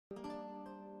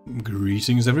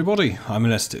Greetings everybody, I'm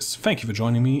Ilestis. Thank you for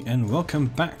joining me and welcome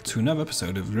back to another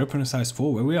episode of Europa Universalis IV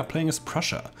where we are playing as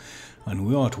Prussia and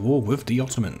we are at war with the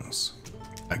Ottomans.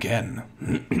 Again.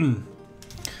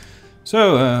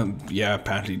 So, yeah,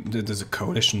 apparently there's a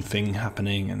coalition thing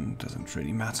happening and it doesn't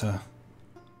really matter.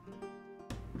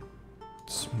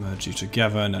 Let's merge you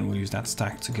together and then we'll use that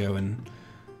stack to go and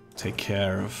take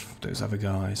care of those other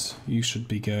guys. You should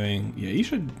be going... yeah, you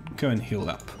should go and heal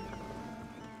up.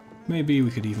 Maybe we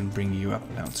could even bring you up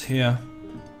out here.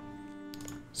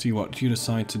 See what you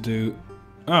decide to do.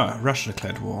 Ah, Russia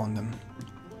declared war on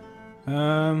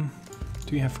them.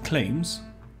 Do you have claims?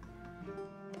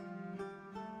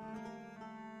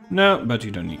 No, but you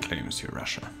don't need claims, you're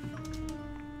Russia.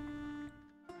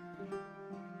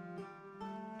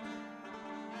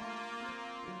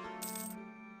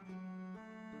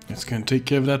 Let's go and take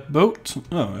care of that boat.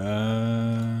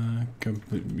 Oh,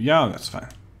 yeah, that's fine.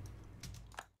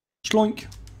 Schloink.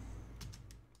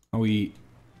 Are we...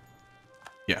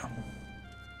 yeah.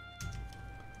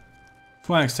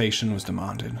 Full annexation was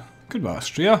demanded. Goodbye,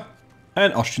 Austria.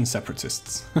 And Austrian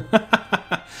separatists.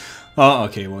 Oh,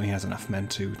 okay, well he has enough men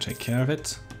to take care of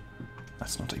it.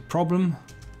 That's not a problem.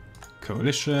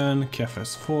 Coalition, Kiev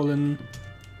has fallen.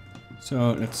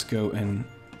 So let's go and...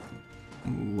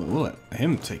 we'll let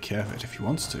him take care of it if he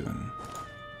wants to.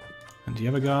 And the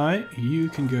other guy, you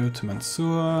can go to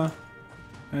Mansour.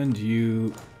 And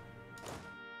you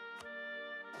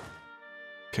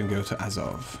can go to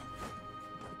Azov.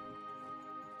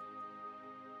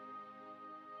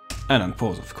 And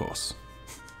unpause, of course.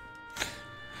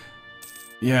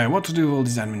 Yeah, what to do with all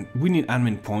these admin... we need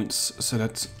admin points so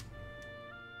that...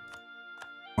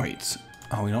 wait,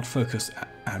 are we not focused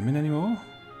admin anymore?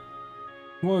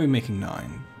 What are we making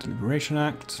 9? The Liberation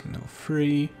Act, level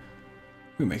 3.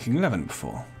 We were making 11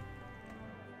 before.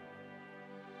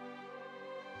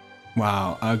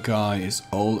 Wow, our guy is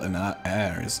old and our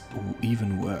heir is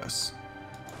even worse.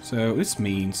 So this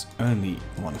means only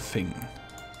one thing.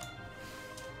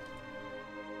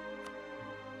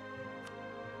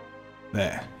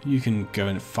 There, you can go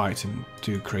and fight and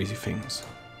do crazy things.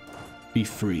 Be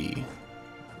free.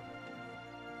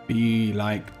 Be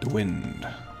like the wind.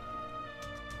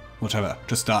 Whatever,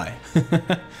 just die.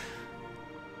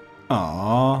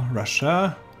 Aww,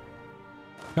 Russia.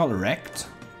 Got wrecked.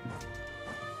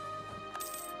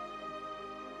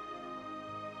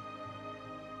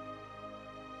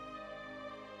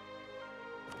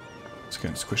 Go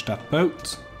and squish that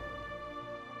boat.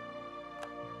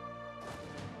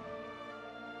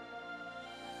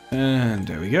 And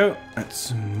there we go.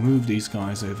 Let's move these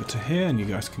guys over to here and you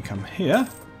guys can come here.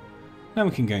 Now we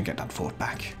can go and get that fort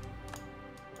back.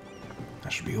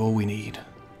 That should be all we need.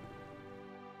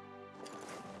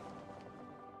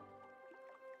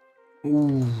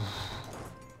 Ooh.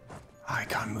 I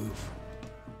can't move.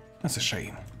 That's a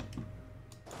shame.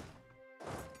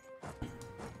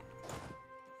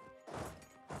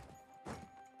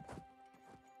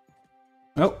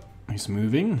 Oh, he's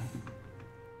moving.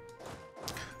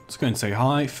 Let's go and say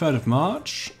hi. 3rd of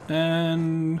March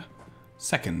and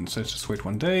 2nd. So let's just wait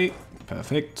 1 day.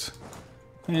 Perfect.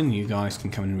 And you guys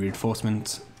can come in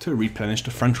reinforcement to replenish the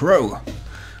front row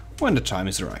when the time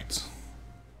is right.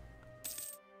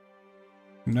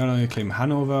 Not only claim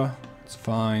Hanover, it's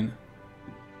fine.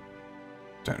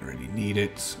 Don't really need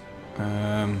it.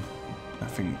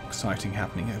 Nothing exciting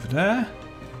happening over there.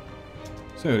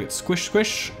 So it's squish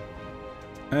squish.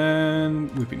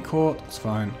 And we've been caught, it's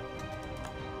fine.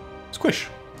 Squish!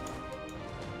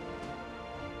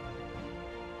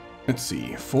 Let's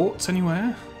see, forts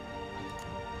anywhere?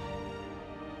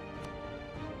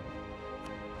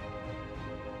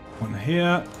 One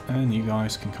here, and you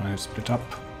guys can kind of split up.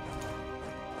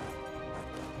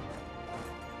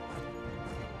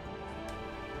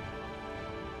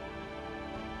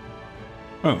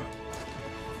 Oh.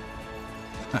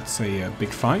 That's a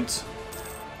big fight.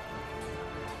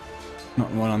 Not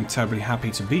one I'm terribly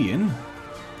happy to be in.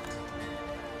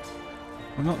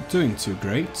 We're not doing too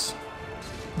great.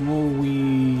 Will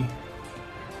we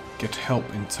get help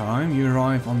in time? You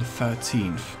arrive on the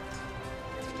 13th.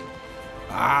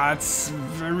 Ah, it's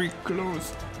very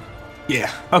close. Yeah,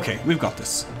 okay, we've got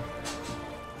this.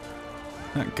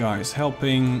 That guy is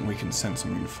helping. We can send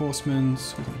some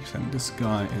reinforcements. We can send this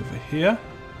guy over here.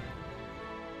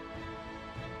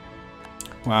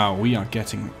 Wow, we are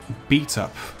getting beat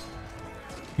up.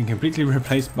 Been completely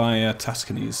replaced by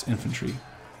Tuscany's infantry.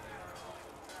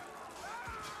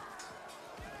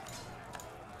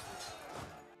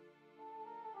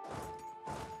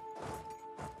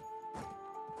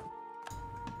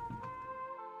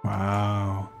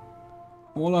 Wow.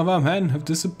 All of our men have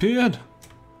disappeared.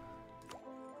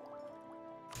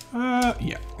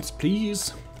 Yeah, yes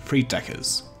please. 3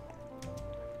 deckers.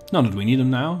 Not that we need them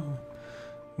now.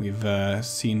 We've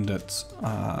seen that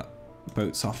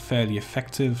boats are fairly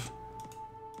effective.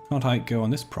 Can't I go on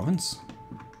this province?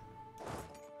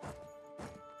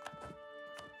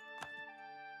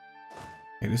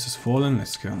 Okay, this has fallen.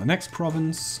 Let's go on the next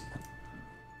province.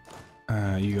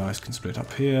 You guys can split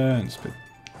up here and split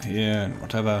here and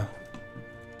whatever.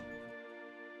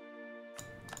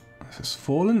 This has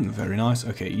fallen. Very nice.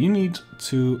 Okay, you need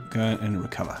to go and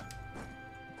recover.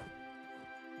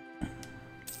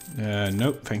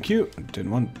 Nope, thank you.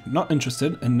 Didn't want. Not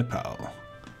interested in Nepal.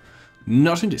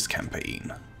 Not in this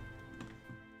campaign.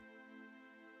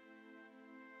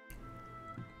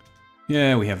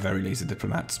 Yeah, we have very lazy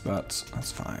diplomats, but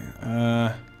that's fine.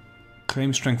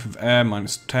 Claim strength of air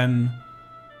 -10.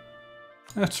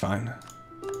 That's fine.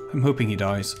 I'm hoping he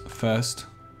dies first.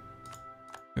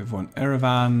 We have one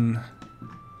Erevan.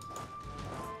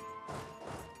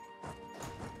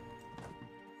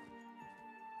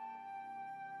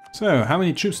 So, how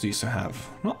many troops do you still have?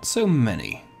 Not so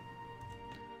many.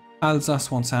 Alsace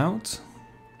wants out.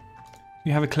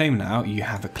 You have a claim now. You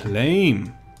have a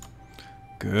claim.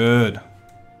 Good.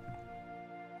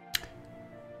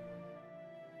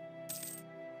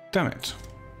 Damn it.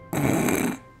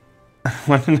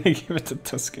 Why didn't I give it to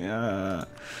Tuscany?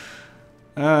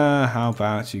 How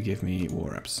about you give me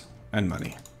war reps and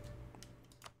money?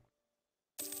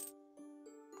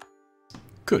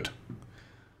 Good.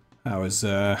 I was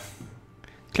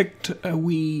clicked a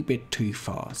wee bit too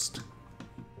fast.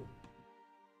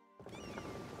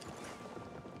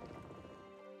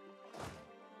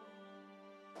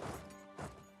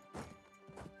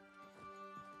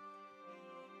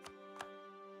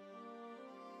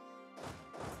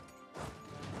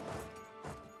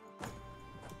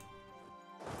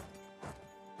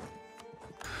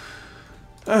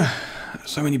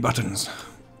 So many buttons.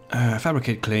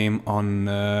 Fabricate claim on...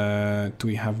 do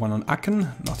we have one on Aachen?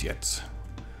 Not yet.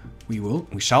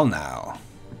 We shall now.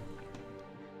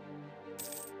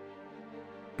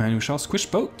 And we shall squish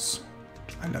boats.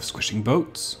 I love squishing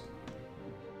boats.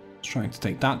 Trying to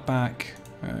take that back.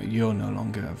 You're no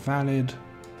longer valid.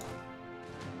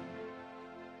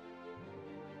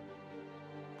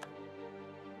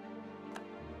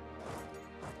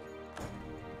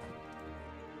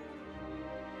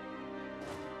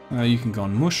 You can go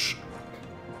on mush.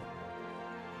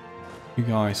 You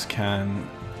guys can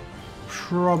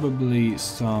probably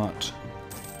start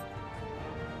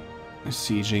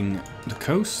besieging the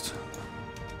coast.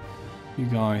 You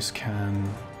guys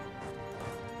can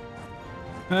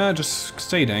just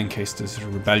stay there in case there's a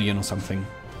rebellion or something.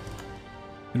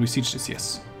 Did we siege this?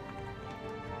 Yes.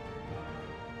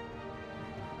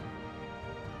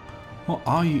 What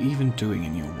are you even doing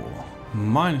in your war?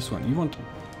 -1. You want...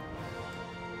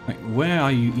 Like, where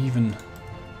are you even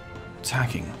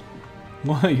attacking?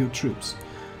 Why are your troops?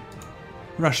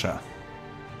 Russia.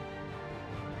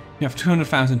 You have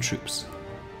 200,000 troops.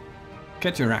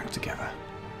 Get your act together.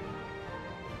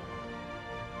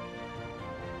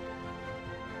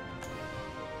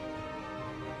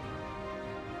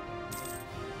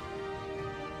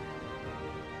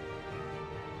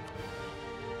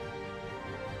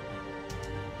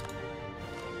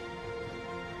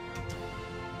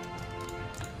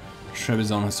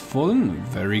 Trebizond has fallen,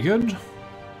 very good.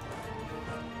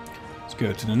 Let's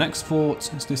go to the next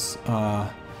fort. Is this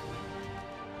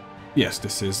yes,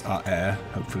 this is our heir.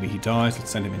 Hopefully he dies.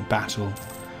 Let's send him in battle.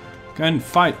 Go and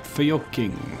fight for your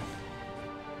king.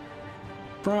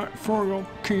 Fight for your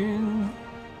king.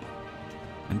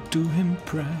 And do him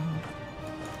proud.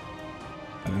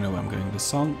 I don't know where I'm going with this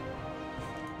song.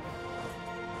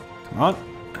 Come on.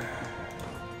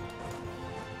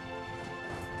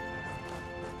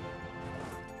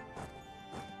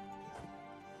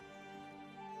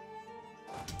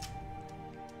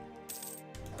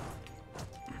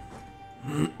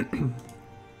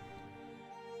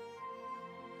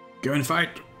 Go and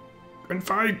fight! Go and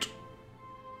fight!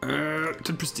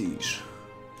 To prestige.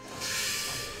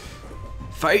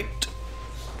 Fight!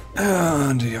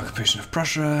 Under the occupation of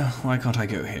Prussia. Why can't I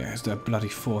go here? Is there a bloody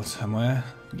fort somewhere?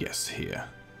 Yes, here.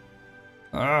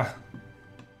 Ah!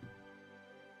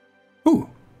 Ooh!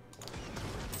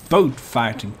 Boat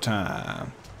fighting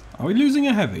time! Are we losing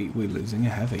a heavy? We're losing a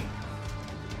heavy.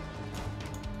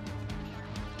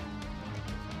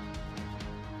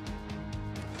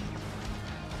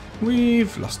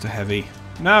 We've lost a heavy.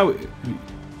 No,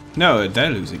 no,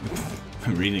 they're losing.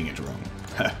 I'm reading it wrong.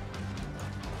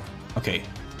 Okay,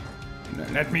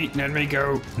 let me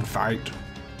go and fight.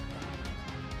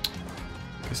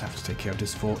 Guess I have to take care of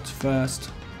this fort first.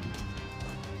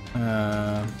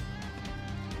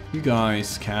 You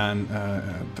guys can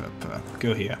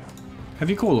go here. Have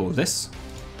you called all this?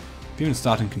 You've even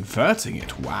started converting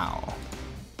it. Wow.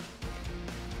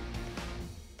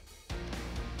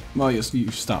 Well,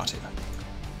 you've started.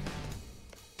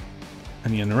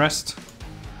 Any unrest?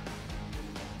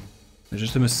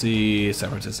 Legitimacy,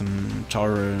 separatism,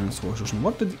 tolerance,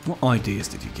 what ideas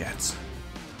did you get?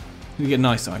 Did you get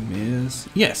nice ideas?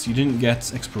 Yes, you didn't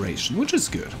get exploration, which is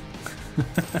good.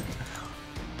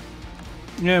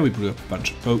 Yeah, we blew up a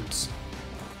bunch of boats.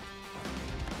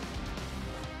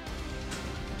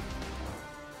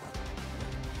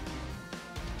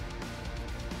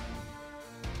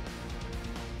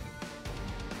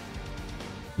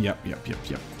 Yep.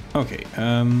 Okay,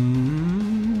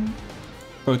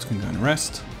 boats can go and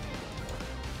rest.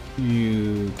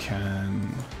 You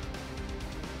can...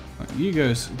 You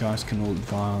guys can all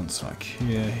advance, like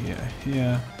here. You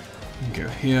can go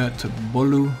here to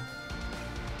Bolu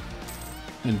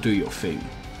and do your thing.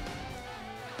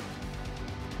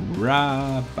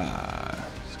 Rabba.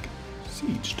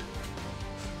 Sieged.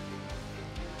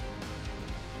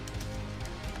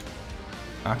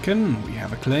 Aachen, we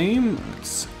have a claim.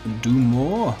 Let's do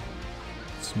more.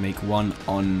 Let's make one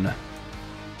on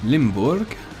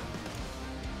Limburg.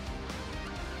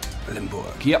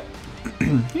 Limburg, yep.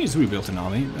 He's rebuilt an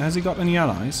army. Has he got any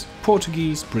allies?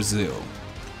 Portuguese, Brazil.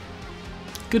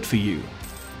 Good for you.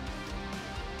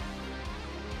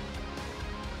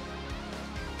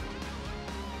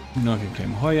 No, I can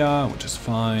claim Hoya, which is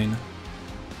fine.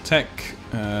 Tech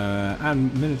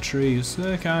and military is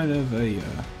kind of a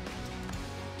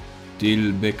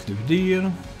deal big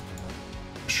deal.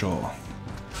 Sure.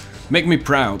 Make me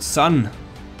proud, son.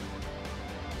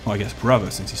 Well, I guess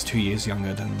brother, since he's 2 years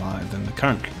younger than the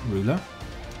current ruler.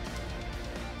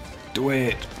 Do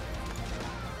it.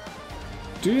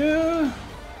 Dear.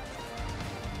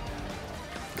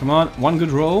 Come on, one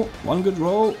good roll.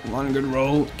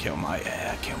 Kill my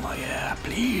heir,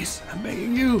 please. I'm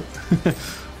begging you.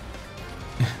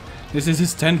 This is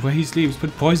his tent where he sleeps.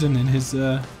 Put poison in his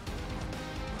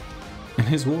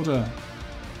water.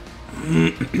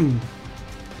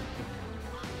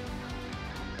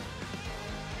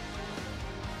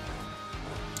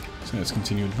 So let's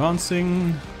continue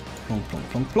advancing. Plonk, plonk,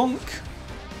 plonk, plonk.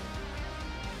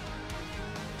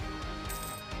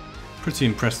 Pretty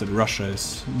impressed that Russia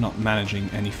is not managing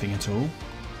anything at all.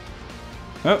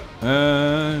 Oh,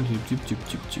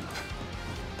 doop.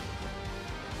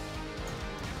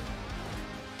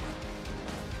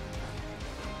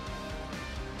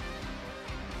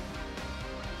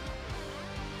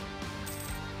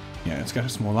 Yeah, let's get a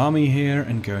small army here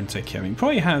and go and take care of him. He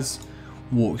probably has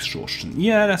war exhaustion.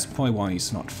 Yeah, that's probably why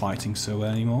he's not fighting so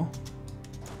well anymore.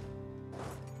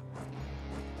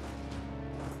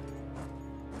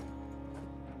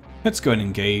 Let's go and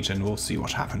engage and we'll see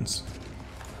what happens.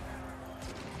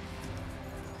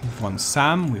 We've won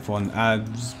Sam, we've won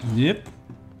Abs. Yep.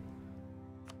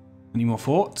 Any more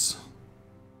forts?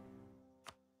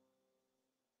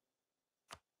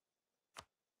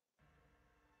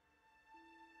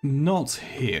 Not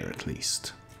here, at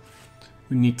least.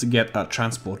 We need to get our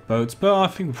transport boats, but I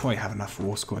think we probably have enough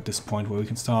war score at this point where we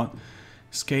can start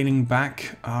scaling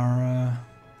back our...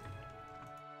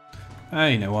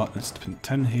 you know what, let's put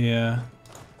 10 here,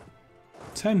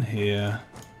 10 here,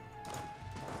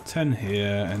 10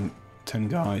 here, and 10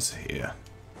 guys here.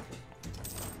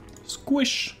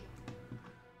 Squish!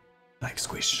 Like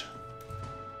squish.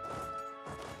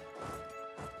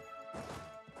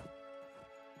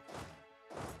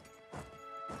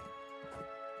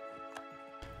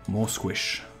 More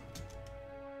squish.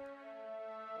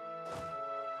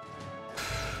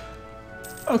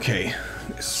 Okay,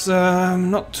 I'm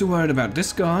not too worried about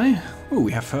this guy. Oh,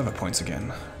 we have further points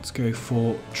again. Let's go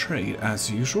for trade as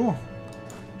usual,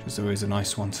 which is always a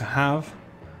nice one to have.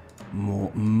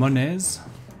 More monies.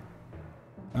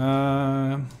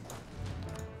 Ottoman,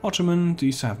 do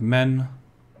you have men?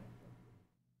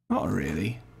 Not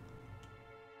really.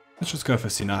 Let's just go for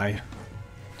Sinai.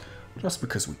 Just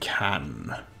because we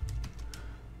can.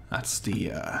 That's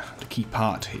the key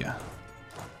part here.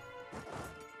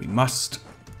 We must,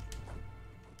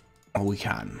 or we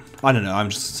can. I don't know, I'm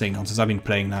just saying nonsense. I've been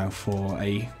playing now for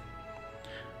a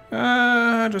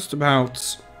just about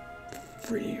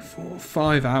 3, 4,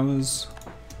 5 hours.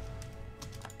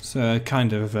 So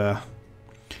kind of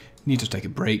need to take a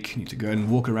break. Need to go and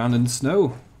walk around in the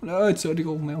snow. No, it's already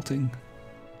all melting.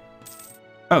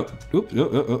 Oh, oops,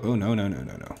 oh, no.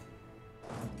 No.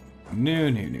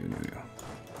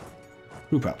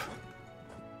 Group up.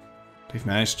 They've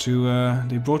managed to,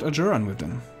 they brought Ajuran with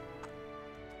them.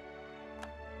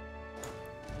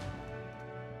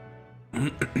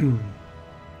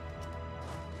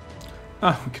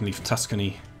 Ah, we can leave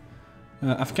Tuscany.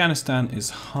 Afghanistan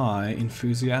is high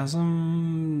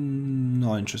enthusiasm.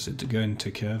 Not interested to go and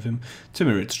take care of him.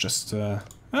 Timurid's just...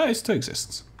 he still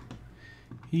exists.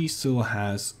 He still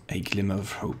has a glimmer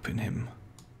of hope in him.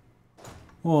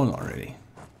 Well, not really.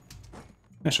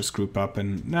 Let's just group up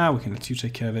and now we can let you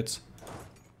take care of it.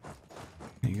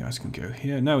 You guys can go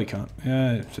here. No, we can't.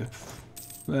 Yeah.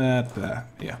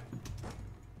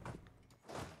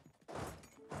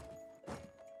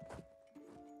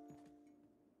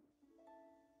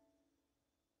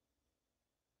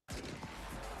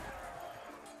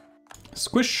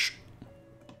 Squish.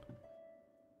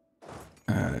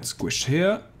 Let's squish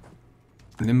here.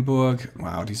 Limburg.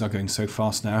 Wow, these are going so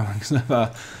fast now because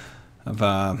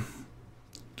of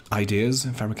ideas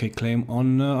and fabricate claim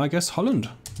on, I guess, Holland.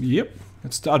 Yep.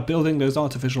 Let's start building those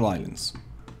artificial islands.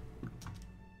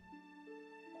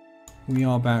 We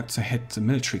are about to hit the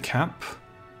military cap.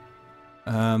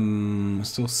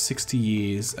 Still 60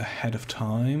 years ahead of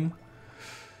time.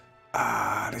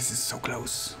 Ah, this is so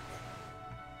close.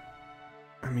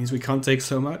 That means we can't take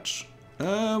so much.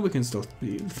 We can still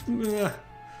be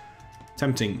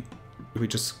tempting if we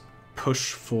just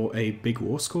push for a big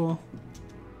war score.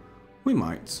 We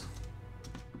might.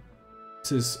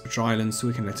 This is dry island, so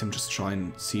we can let him just try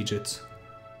and siege it.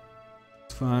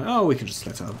 It's fine. Oh, we can just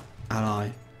let our ally.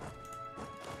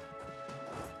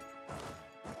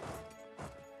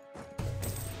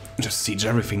 Just siege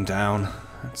everything down.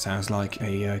 That sounds like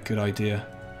a good idea.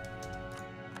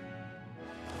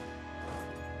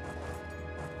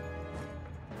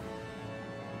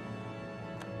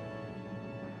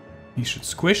 He should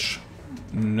squish.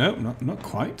 No, not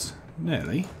quite.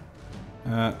 Nearly.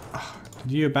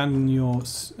 Did you abandon your...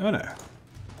 Oh no.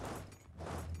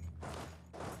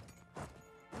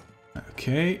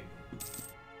 Okay.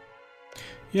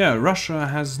 Yeah, Russia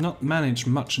has not managed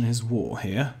much in his war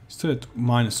here. Still at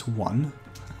 -1.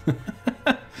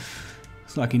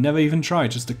 It's like he never even tried,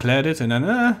 just declared it and then,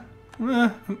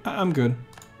 I'm good.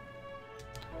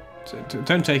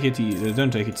 Don't take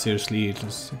it seriously.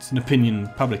 It's an opinion,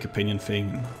 public opinion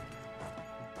thing.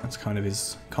 That's kind of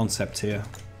his concept here.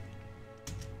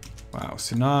 Wow,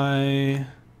 Sinai.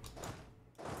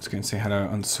 Let's go and say hello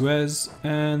on Suez,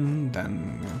 and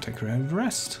then we'll take care of the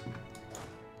rest.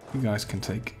 You guys can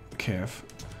take care of...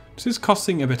 This is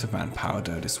costing a bit of manpower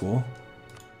though, this war.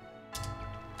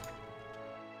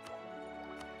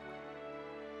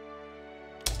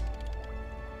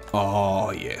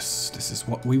 Oh yes, this is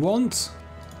what we want.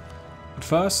 But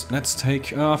first, let's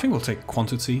take... I think we'll take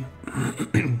quantity.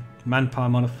 Manpower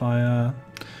modifier...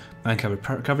 Man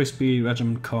recovery speed,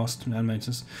 regiment cost, land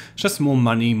maintenance. It's just more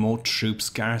money, more troops,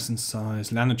 garrison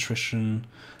size, land attrition,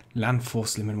 land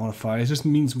force limit modifier. It just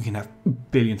means we can have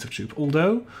billions of troops.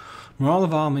 Although, morale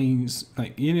of armies,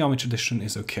 like in the army tradition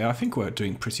is okay. I think we're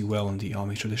doing pretty well in the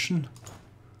army tradition.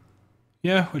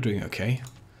 Yeah, we're doing okay.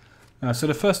 So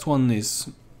the first one is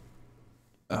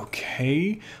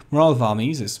okay. Morale of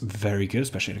armies is very good,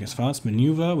 especially against France.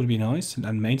 Maneuver would be nice,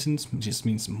 and maintenance just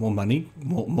means more money.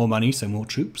 More money, so more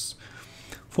troops.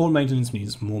 Forward maintenance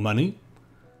means more money.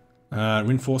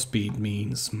 Reinforced speed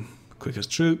means quicker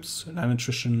troops. Land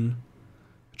attrition.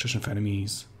 Attrition for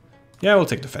enemies. Yeah, we'll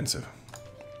take defensive.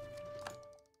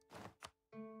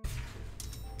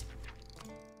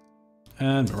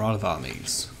 And morale of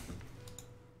armies.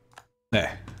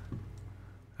 There.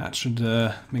 That should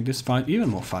make this fight even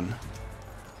more fun.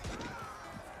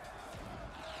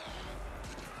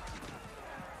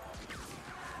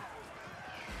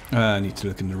 I need to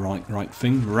look in the right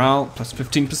thing. Morale plus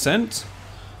 15%.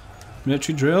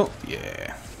 Military drill.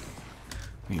 Yeah.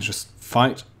 You just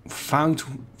fight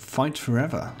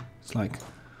forever. It's like a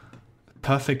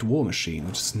perfect war machine.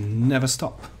 We just never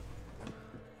stop.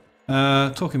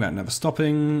 Talking about never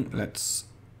stopping. What's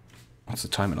the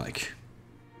timer like?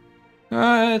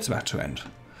 It's about to end.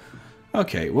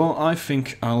 Okay, well, I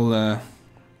think I'll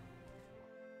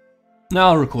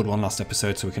record one last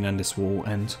episode so we can end this war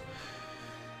and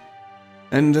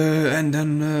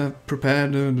then prepare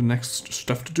the next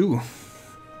stuff to do.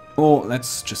 Or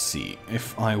let's just see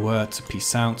if I were to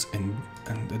peace out and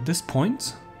at this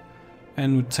point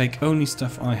and would take only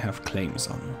stuff I have claims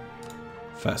on.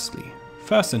 First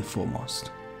and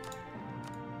foremost.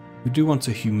 We do want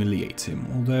to humiliate him,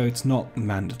 although it's not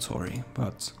mandatory,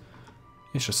 but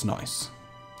it's just nice.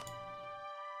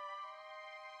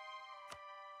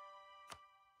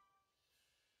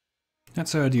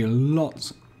 That's already a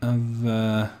lot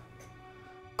of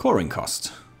coring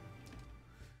cost.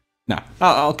 Now,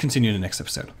 I'll continue in the next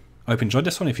episode. I hope you enjoyed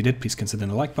this one. If you did, please consider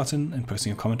the like button and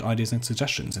posting your comment, ideas and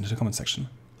suggestions into the comment section.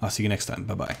 I'll see you next time.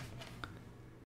 Bye bye.